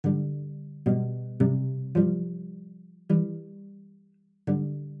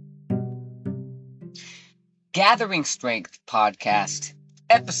Gathering Strength Podcast,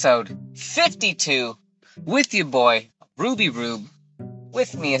 episode 52, with your boy, Ruby Rube.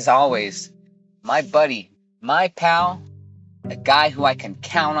 With me as always, my buddy, my pal, a guy who I can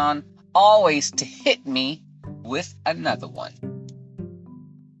count on always to hit me with another one.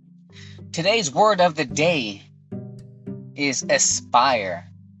 Today's word of the day is aspire.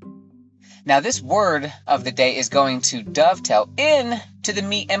 Now, this word of the day is going to dovetail into the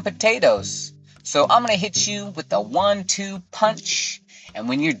meat and potatoes. So I'm going to hit you with the 1-2 punch. And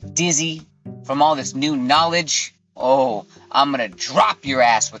when you're dizzy from all this new knowledge, I'm going to drop your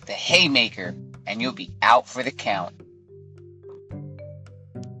ass with the haymaker and you'll be out for the count.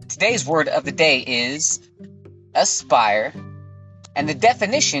 Today's word of the day is aspire. And the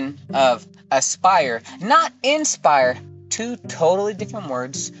definition of aspire, not inspire, two totally different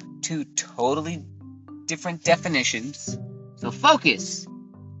words, two totally different definitions. So focus.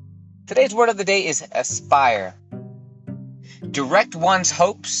 Today's word of the day is aspire. Direct one's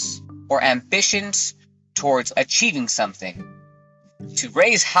hopes or ambitions towards achieving something. To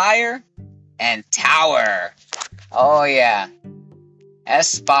raise higher and tower. Oh yeah.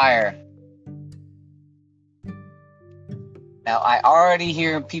 Aspire. Now I already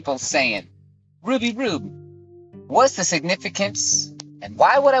hear people saying, Ruby Rube, what's the significance and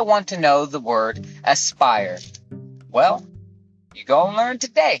why would I want to know the word aspire? Well, you're going to learn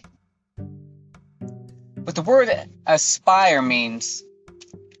today. What the word aspire means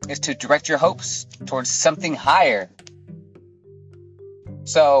is to direct your hopes towards something higher.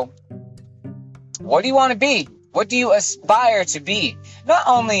 So, what do you want to be? What do you aspire to be? Not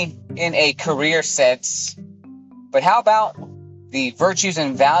only in a career sense, but how about the virtues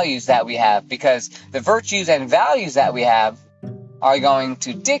and values that we have? Because the virtues and values that we have are going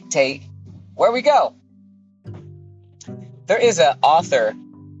to dictate where we go. There is an author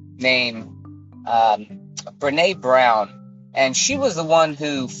named Brene Brown, and she was the one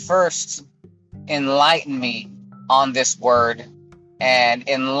who first enlightened me on this word and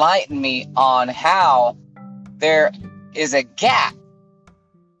enlightened me on how there is a gap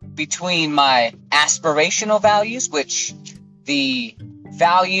between my aspirational values, which the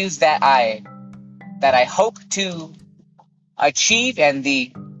values that I hope to achieve and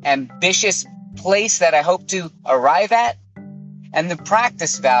the ambitious place that I hope to arrive at, and the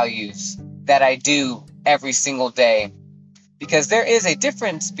practice values that I do every single day. Because there is a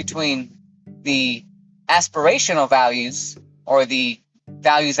difference between the aspirational values or the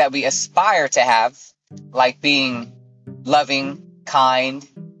values that we aspire to have, like being loving, kind,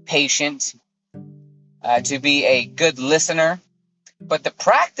 patient, to be a good listener. But the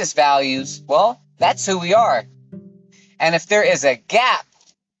practice values, well, that's who we are. And if there is a gap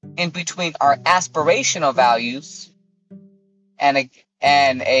in between our aspirational values and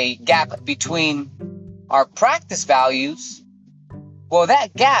a gap between our practice values, well,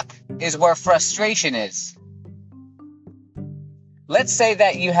 that gap is where frustration is. Let's say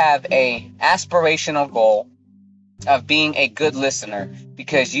that you have a aspirational goal of being a good listener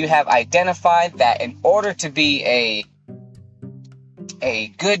because you have identified that in order to be a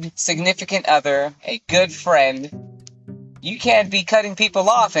good significant other, a good friend, you can't be cutting people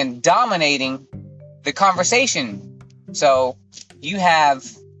off and dominating the conversation. So you have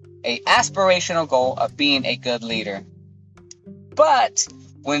an aspirational goal of being a good leader. But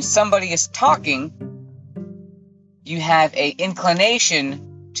when somebody is talking, you have an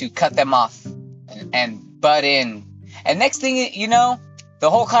inclination to cut them off and butt in. And next thing you know, the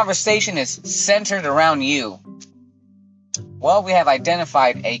whole conversation is centered around you. Well, we have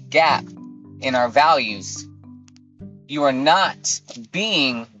identified a gap in our values. You are not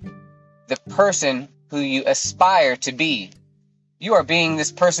being the person who you aspire to be. You are being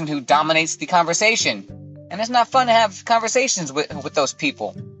this person who dominates the conversation. And it's not fun to have conversations with those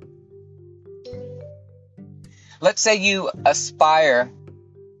people. Let's say you aspire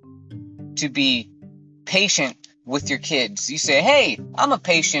to be patient with your kids. You say, hey, I'm a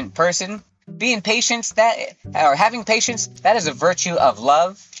patient person. Having patience, that is a virtue of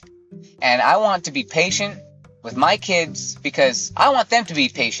love. And I want to be patient with my kids because I want them to be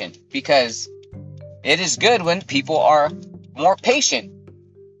patient, because it is good when people are more patient.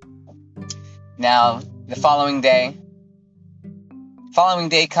 Now, the following day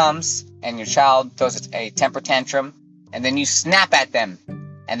comes and your child throws a temper tantrum, and then you snap at them,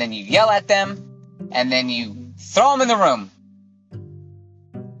 and then you yell at them, and then you throw them in the room.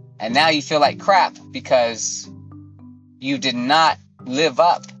 And now you feel like crap because you did not live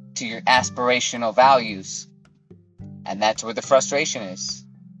up to your aspirational values. And that's where the frustration is.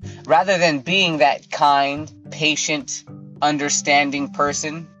 Rather than being that kind, patient, understanding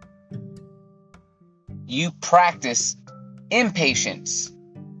person, you practice impatience.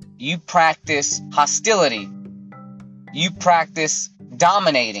 You practice hostility. You practice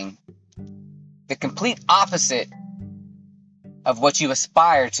dominating. The complete opposite of what you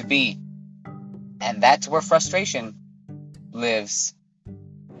aspire to be. And that's where frustration lives.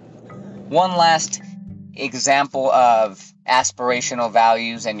 One last example of aspirational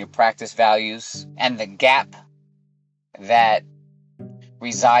values and your practice values and the gap that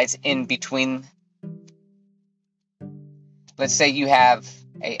resides in between. Let's say you have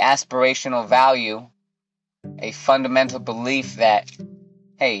an aspirational value, a fundamental belief that,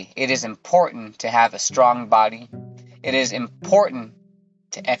 hey, it is important to have a strong body. It is important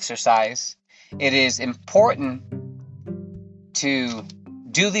to exercise. It is important to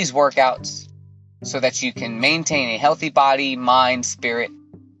do these workouts so that you can maintain a healthy body, mind, spirit.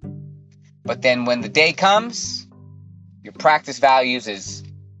 But then when the day comes, your practice values is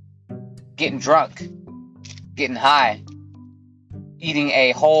getting drunk, getting high, eating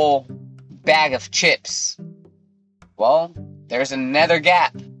a whole bag of chips. Well, there's another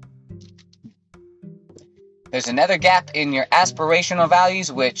gap. There's another gap in your aspirational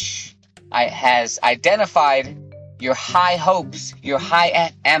values, which has identified your high hopes, your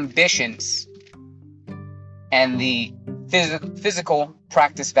high ambitions, and the physical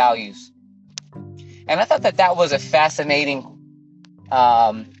practice values. And I thought that was a fascinating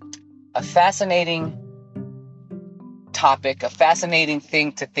topic, a fascinating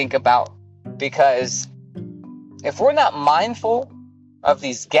thing to think about, because if we're not mindful of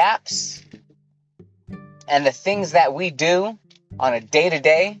these gaps and the things that we do on a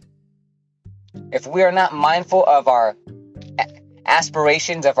day-to-day, if we are not mindful of our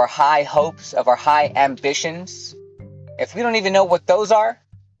aspirations, of our high hopes, of our high ambitions, if we don't even know what those are,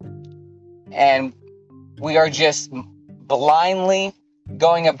 and we are just blindly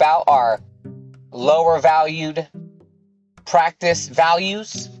going about our lower valued practice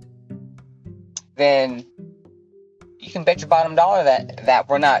values, then you can bet your bottom dollar that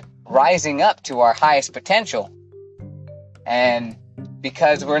we're not rising up to our highest potential. And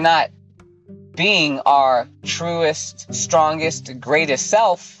because we're not being our truest, strongest, greatest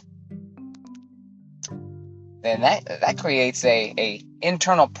self, then that creates a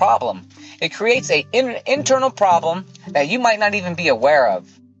internal problem. It creates a internal problem that you might not even be aware of.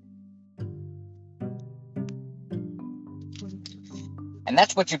 And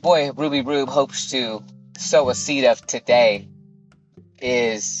that's what your boy Ruby Rube hopes to sow a seed of today,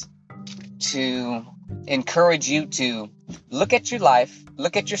 is to encourage you to look at your life,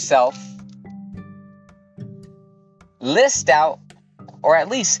 look at yourself, list out, or at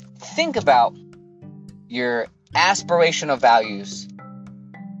least think about your aspirational values.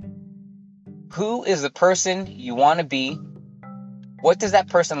 Who is the person you want to be? What does that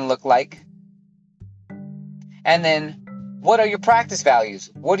person look like? And then, what are your practice values?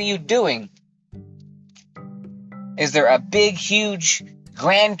 What are you doing? Is there a big, huge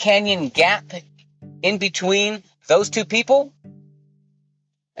Grand Canyon gap in between those two people?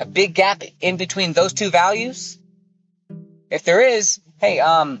 A big gap in between those two values? If there is, hey,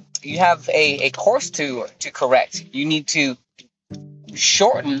 you have a course to correct. You need to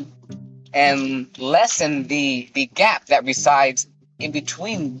shorten and lessen the gap that resides in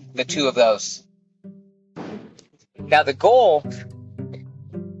between the two of those. Now, the goal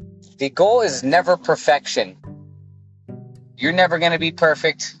is never perfection. You're never going to be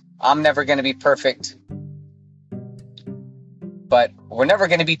perfect. I'm never going to be perfect. But we're never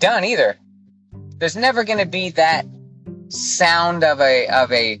going to be done either. There's never going to be that sound of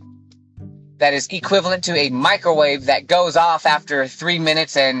a that is equivalent to a microwave that goes off after 3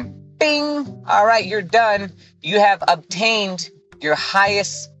 minutes and bing, all right, you're done. You have obtained your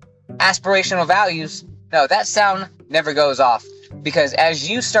highest aspirational values. No, that sound never goes off, because as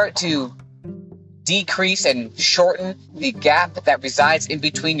you start to decrease and shorten the gap that resides in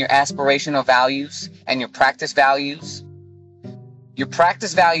between your aspirational values and your practice values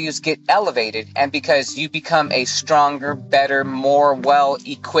get elevated, and because you become a stronger, better, more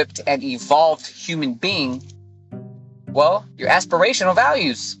well-equipped and evolved human being, well, your aspirational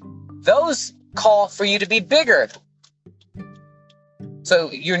values, those call for you to be bigger.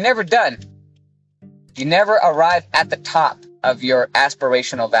 So you're never done. You never arrive at the top of your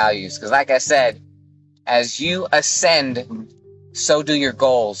aspirational values, because like I said, as you ascend, so do your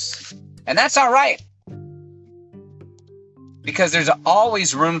goals. And that's all right, because there's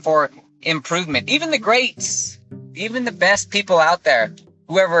always room for improvement. Even the greats, even the best people out there,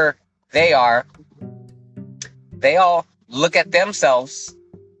 whoever they are, they all look at themselves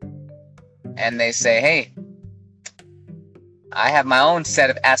and they say, hey, I have my own set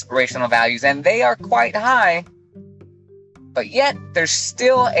of aspirational values, and they are quite high. But yet, there's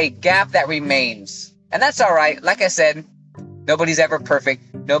still a gap that remains. And that's all right. Like I said, nobody's ever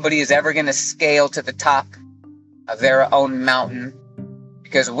perfect. Nobody is ever going to scale to the top of their own mountain.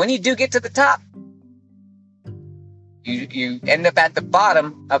 Because when you do get to the top, you end up at the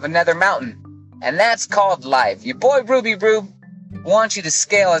bottom of another mountain. And that's called life. Your boy Ruby Rube wants you to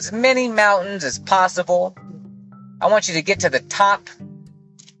scale as many mountains as possible. I want you to get to the top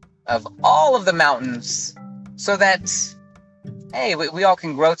of all of the mountains so that, hey, we all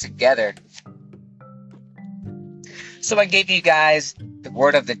can grow together. So I gave you guys the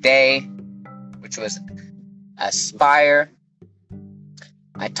word of the day, which was aspire.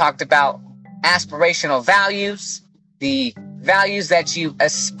 I talked about aspirational values, the values that you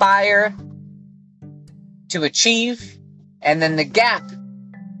aspire to achieve, and then the gap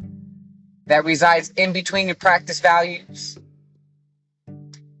that resides in between your practice values.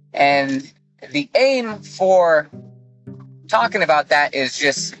 And the aim for talking about that is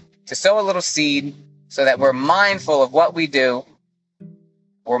just to sow a little seed so that we're mindful of what we do.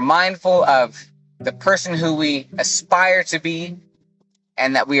 We're mindful of the person who we aspire to be,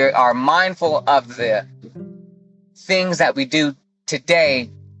 and that we are mindful of the things that we do today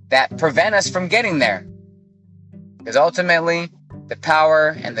that prevent us from getting there. Because ultimately, the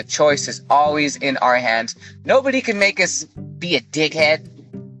power and the choice is always in our hands. Nobody can make us be a dickhead.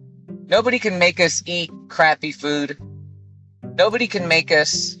 Nobody can make us eat crappy food. Nobody can make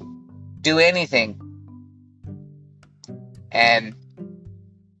us do anything. And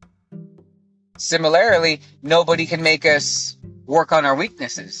similarly, nobody can make us work on our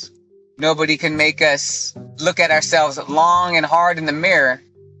weaknesses. Nobody can make us look at ourselves long and hard in the mirror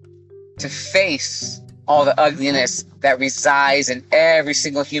to face all the ugliness that resides in every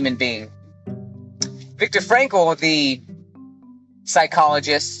single human being. Viktor Frankl, the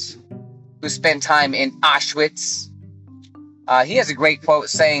psychologist who spent time in Auschwitz, he has a great quote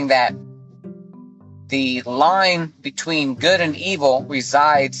saying that the line between good and evil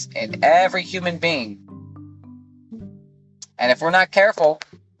resides in every human being. And if we're not careful,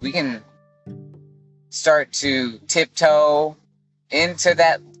 we can start to tiptoe into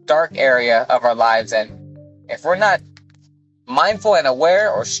that dark area of our lives. And if we're not mindful and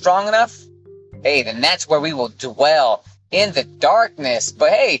aware or strong enough, hey, then that's where we will dwell, in the darkness.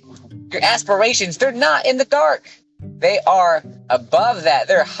 But hey, your aspirations, they're not in the dark. They are above that.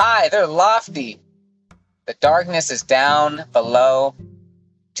 They're high. They're lofty. The darkness is down below.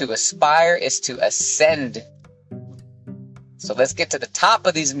 To aspire is to ascend. So let's get to the top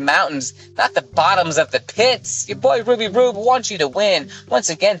of these mountains, not the bottoms of the pits. Your boy Ruby Rube wants you to win. Once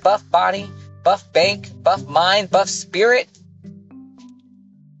again, buff body, buff bank, buff mind, buff spirit.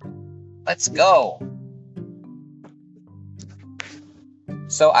 Let's go.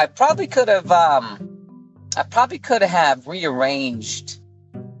 So I probably could have rearranged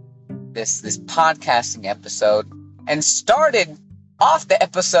this podcasting episode and started off the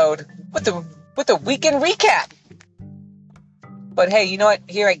episode with a weekend recap. But hey, you know what?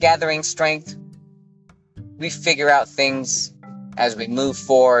 Here at Gathering Strength, we figure out things as we move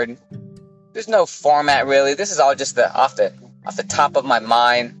forward. There's no format really. This is all just off the top of my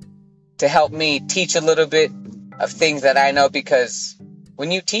mind to help me teach a little bit of things that I know, because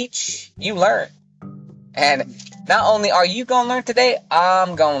when you teach, you learn. And not only are you going to learn today,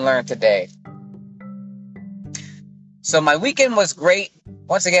 I'm going to learn today. So my weekend was great.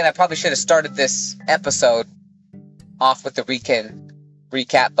 Once again, I probably should have started this episode off with the weekend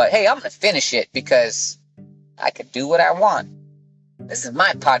recap, but hey, I'm going to finish it because I can do what I want. This is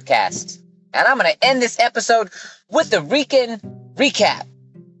my podcast, and I'm going to end this episode with the weekend recap.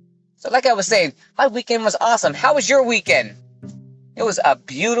 So like I was saying, my weekend was awesome. How was your weekend? It was a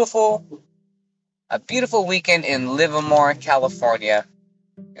beautiful weekend in Livermore, California.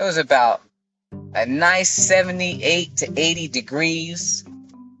 It was about a nice 78 to 80 degrees.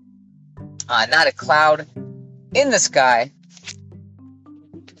 Not a cloud in the sky.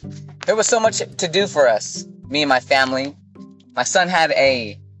 There was so much to do for us, me and my family. My son had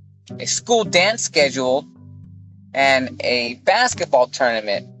a school dance scheduled and a basketball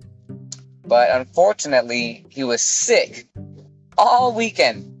tournament. But unfortunately, he was sick all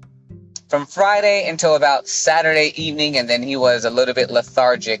weekend, from Friday until about Saturday evening, and then he was a little bit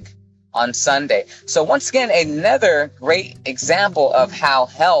lethargic on Sunday. So once again, another great example of how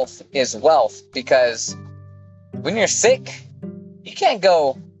health is wealth, because when you're sick, you can't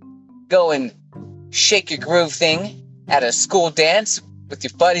go and shake your groove thing at a school dance with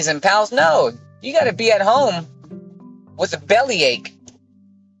your buddies and pals. No, you got to be at home with a bellyache.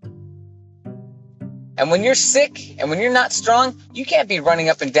 And when you're sick and when you're not strong, you can't be running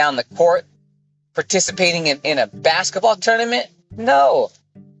up and down the court participating in a basketball tournament. No,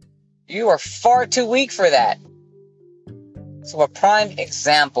 you are far too weak for that. So a prime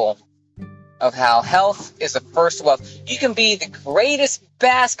example of how health is the first wealth. You can be the greatest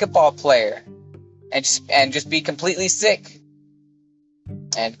basketball player and just be completely sick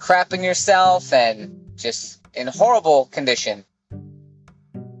and crapping yourself and just in horrible condition.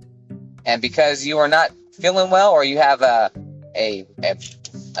 And because you are not feeling well, or you have a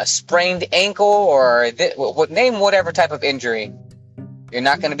sprained ankle, or name whatever type of injury, you're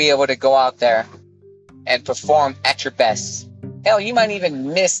not going to be able to go out there and perform at your best. Hell, you might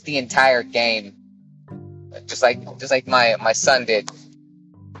even miss the entire game, just like my son did.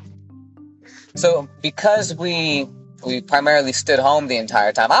 So because we primarily stood home the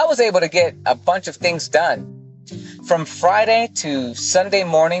entire time, I was able to get a bunch of things done. From Friday to Sunday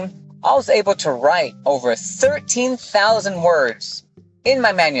morning, I was able to write over 13,000 words in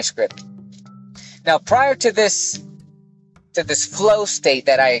my manuscript. Now, prior to this flow state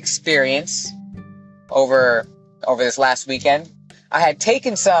that I experienced over this last weekend, I had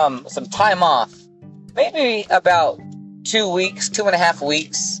taken some time off, maybe about 2.5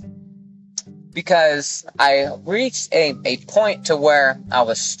 weeks, because I reached a point to where I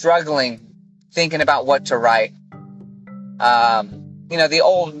was struggling thinking about what to write.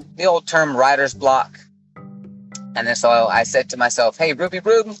 The old term writer's block. And then so I said to myself, hey, Ruby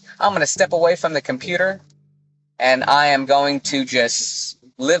Rube, I'm going to step away from the computer and I am going to just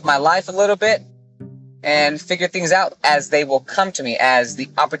live my life a little bit and figure things out as they will come to me, as the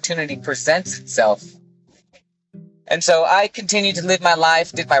opportunity presents itself. And so I continued to live my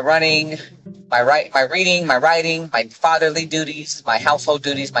life, did my running, my reading, my writing, my fatherly duties, my household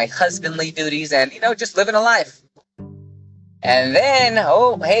duties, my husbandly duties, and, just living a life. And then,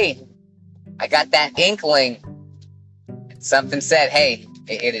 I got that inkling. Something said, hey,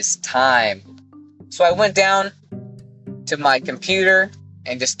 it is time. So I went down to my computer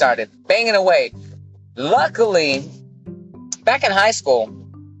and just started banging away. Luckily, back in high school,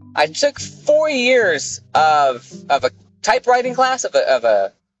 I took 4 years of a typewriting class, of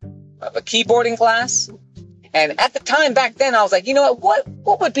a keyboarding class. And at the time back then, I was like, you know what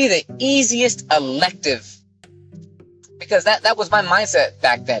would be the easiest elective? Because that was my mindset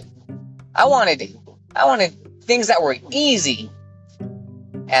back then. I wanted things that were easy.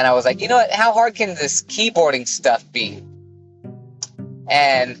 And I was like, you know what? How hard can this keyboarding stuff be?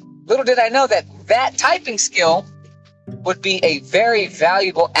 And little did I know that typing skill would be a very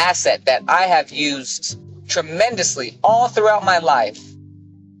valuable asset that I have used tremendously all throughout my life.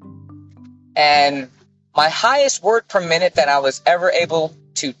 And my highest word per minute that I was ever able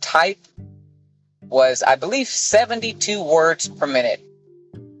to type was, I believe, 72 words per minute.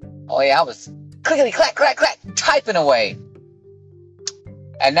 Oh yeah, I was clickety clack clack clack typing away.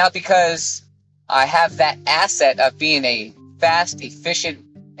 And now, because I have that asset of being a fast, efficient,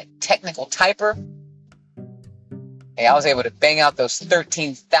 and technical typer, I was able to bang out those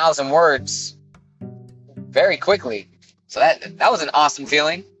 13,000 words very quickly. So that was an awesome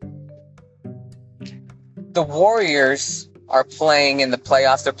feeling. The Warriors are playing in the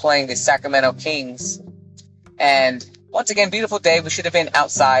playoffs. They're playing the Sacramento Kings. And once again, beautiful day. We should have been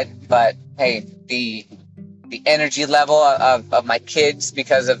outside, but hey, the energy level of my kids,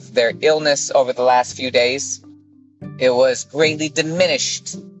 because of their illness over the last few days, it was greatly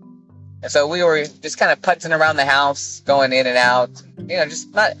diminished. And so we were just kind of putzing around the house, going in and out,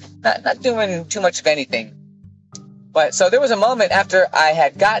 just not doing too much of anything. But so there was a moment after I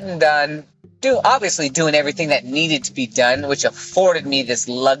had gotten done obviously doing everything that needed to be done, which afforded me this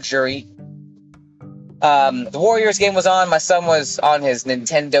luxury. The Warriors game was on. My son was on his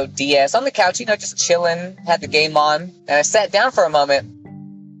Nintendo DS on the couch, just chilling, had the game on. And I sat down for a moment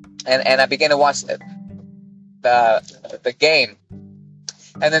and I began to watch the game.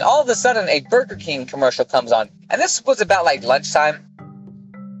 And then all of a sudden, a Burger King commercial comes on. And this was about like lunchtime.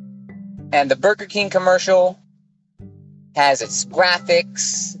 And the Burger King commercial has its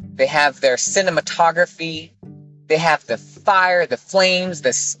graphics. They have their cinematography. They have the fire, the flames,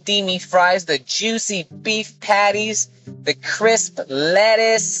 the steamy fries, the juicy beef patties, the crisp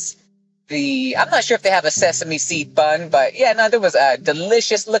lettuce. I'm not sure if they have a sesame seed bun, but there was a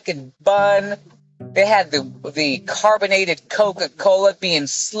delicious looking bun. They had the carbonated Coca-Cola being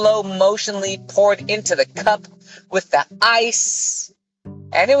slow motionly poured into the cup with the ice.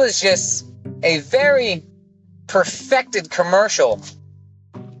 And it was just a very perfected commercial.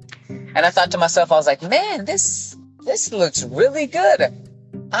 And I thought to myself, I was like, man, this looks really good.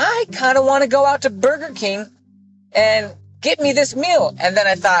 I kind of want to go out to Burger King and get me this meal. And then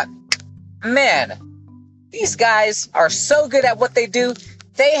I thought, man, These guys are so good at what they do.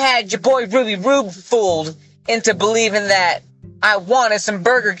 They had your boy Ruby Rube fooled into believing that I wanted some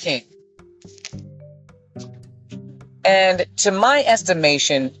Burger King. And to my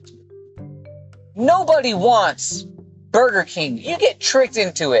estimation, nobody wants Burger King. You get tricked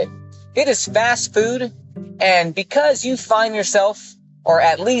into it. It is fast food. And because you find yourself, or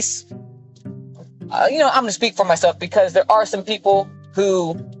at least, I'm going to speak for myself, because there are some people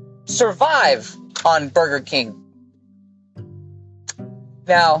who survive on Burger King.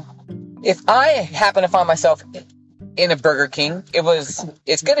 Now, if I happen to find myself in a Burger King,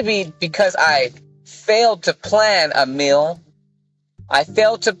 it's going to be because I failed to plan a meal. I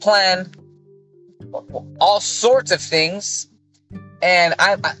failed to plan all sorts of things. And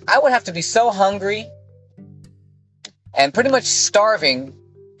I would have to be so hungry and pretty much starving,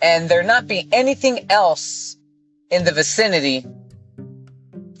 and there not be anything else in the vicinity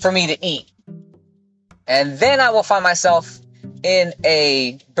for me to eat. And then I will find myself in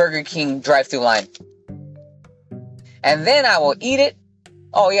a Burger King drive-thru line. And then I will eat it.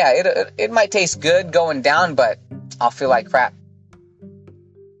 Oh yeah, it might taste good going down, but I'll feel like crap.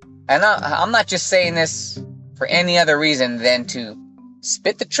 And I'm not just saying this for any other reason than to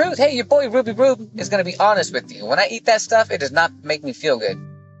spit the truth. Hey, your boy Ruby Rube is going to be honest with you. When I eat that stuff, it does not make me feel good.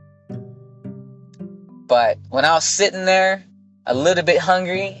 But when I was sitting there, a little bit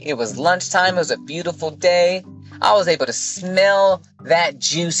hungry, it was lunchtime, it was a beautiful day, I was able to smell that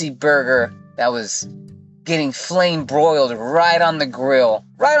juicy burger that was getting flame broiled right on the grill,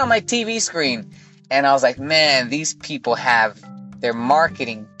 right on my TV screen. And I was like, man, these people have their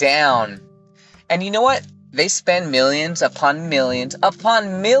marketing down. And you know what? They spend millions upon millions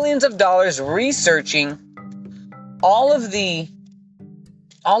of dollars researching all of the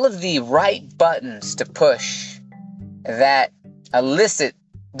right buttons to push that elicit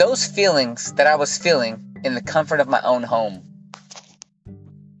those feelings that I was feeling in the comfort of my own home.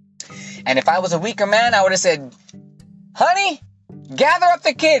 And if I was a weaker man, I would have said, honey, gather up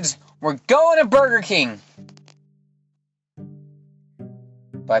the kids. We're going to Burger King.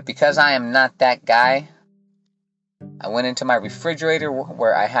 But because I am not that guy, I went into my refrigerator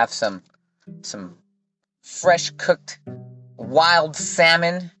where I have some fresh cooked wild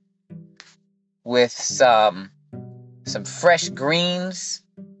salmon with some fresh greens,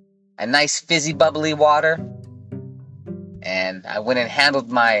 a nice fizzy bubbly water. And I went and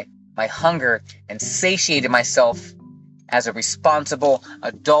handled my hunger and satiated myself as a responsible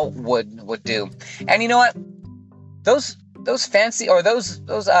adult would do. And you know what? Those fancy, or those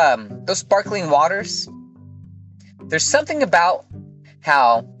sparkling waters, there's something about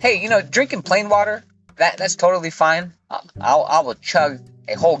how, hey, drinking plain water, that's totally fine. I will chug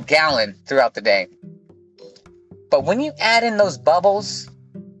a whole gallon throughout the day. But when you add in those bubbles,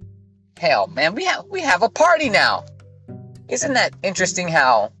 hell, man, we have a party now. Isn't that interesting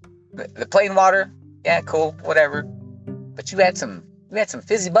how the plain water, yeah, cool, whatever, but you had some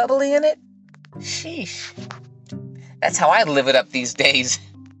fizzy bubbly in it? Sheesh. That's how I live it up these days.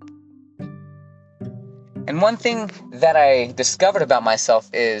 And one thing that I discovered about myself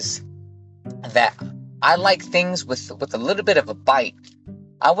is that I like things with a little bit of a bite.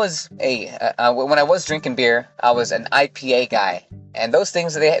 I was when I was drinking beer, I was an IPA guy, and those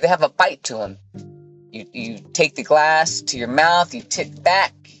things, they have a bite to them. You take the glass to your mouth, you tip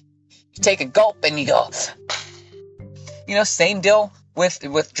back, you take a gulp, and you go. Same deal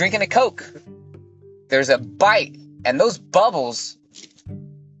with drinking a Coke. There's a bite, and those bubbles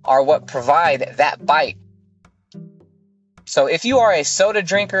are what provide that bite. So if you are a soda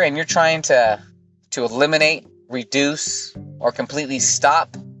drinker and you're trying to eliminate, reduce, or completely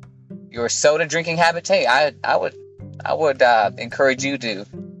stop your soda drinking habit, hey, I would encourage you to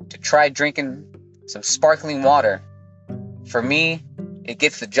try drinking some sparkling water. For me, it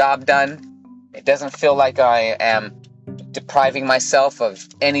gets the job done. It doesn't feel like I am depriving myself of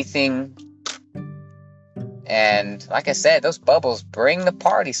anything. And like I said, those bubbles bring the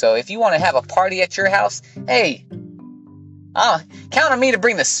party. So if you want to have a party at your house, hey, count on me to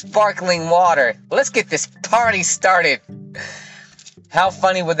bring the sparkling water. Let's get this party started. How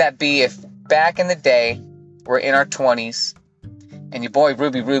funny would that be if back in the day, we're in our 20s, and your boy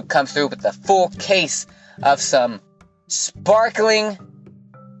Ruby Rube comes through with a full case of some strawberry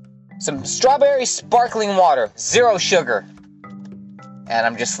sparkling water, 0 sugar. And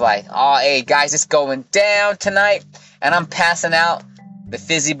I'm just like, oh, hey, guys, it's going down tonight. And I'm passing out the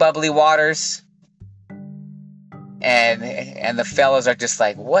fizzy bubbly waters. And the fellas are just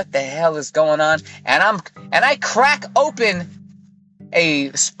like, what the hell is going on? And I crack open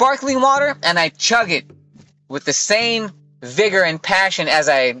a sparkling water and I chug it with the same vigor and passion as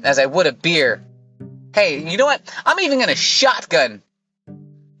I would a beer. Hey, you know what? I'm even going to shotgun.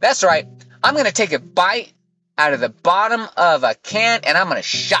 That's right. I'm going to take a bite out of the bottom of a can and I'm going to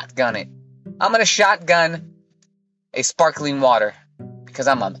shotgun it. I'm going to shotgun a sparkling water because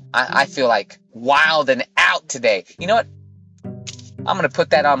I feel like wild and out today. You know what? I'm going to put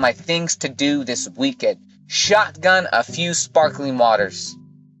that on my things to do this weekend. Shotgun a few sparkling waters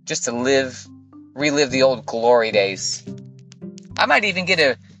just to relive the old glory days. I might even get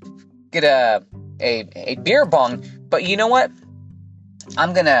a beer bong, but you know what?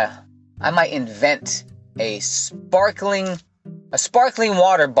 I might invent a sparkling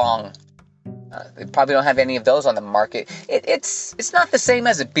water bong. They probably don't have any of those on the market. It's not the same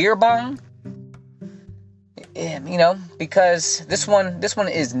as a beer bong, you know, because this one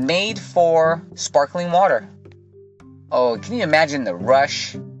is made for sparkling water. Oh, can you imagine the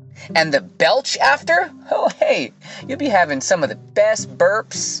rush and the belch after? Oh, hey, you'll be having some of the best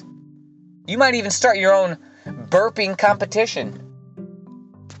burps. You might even start your own burping competition.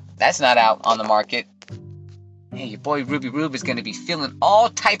 That's not out on the market. Hey, your boy Ruby Rube is going to be filling all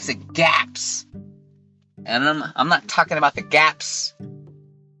types of gaps. And I'm not talking about the gaps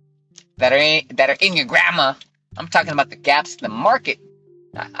that are in your grandma. I'm talking about the gaps in the market.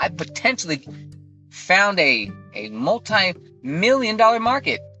 I potentially found a multi-million-dollar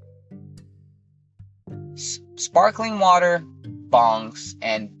market. Sparkling water, bongs,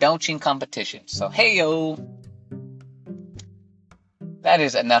 and belching competition. So, hey yo. That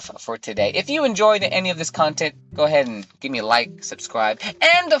is enough for today. If you enjoyed any of this content, go ahead and give me a like, subscribe,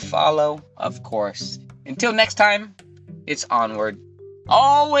 and a follow, of course. Until next time, it's onward.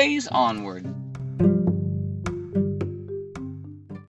 Always onward.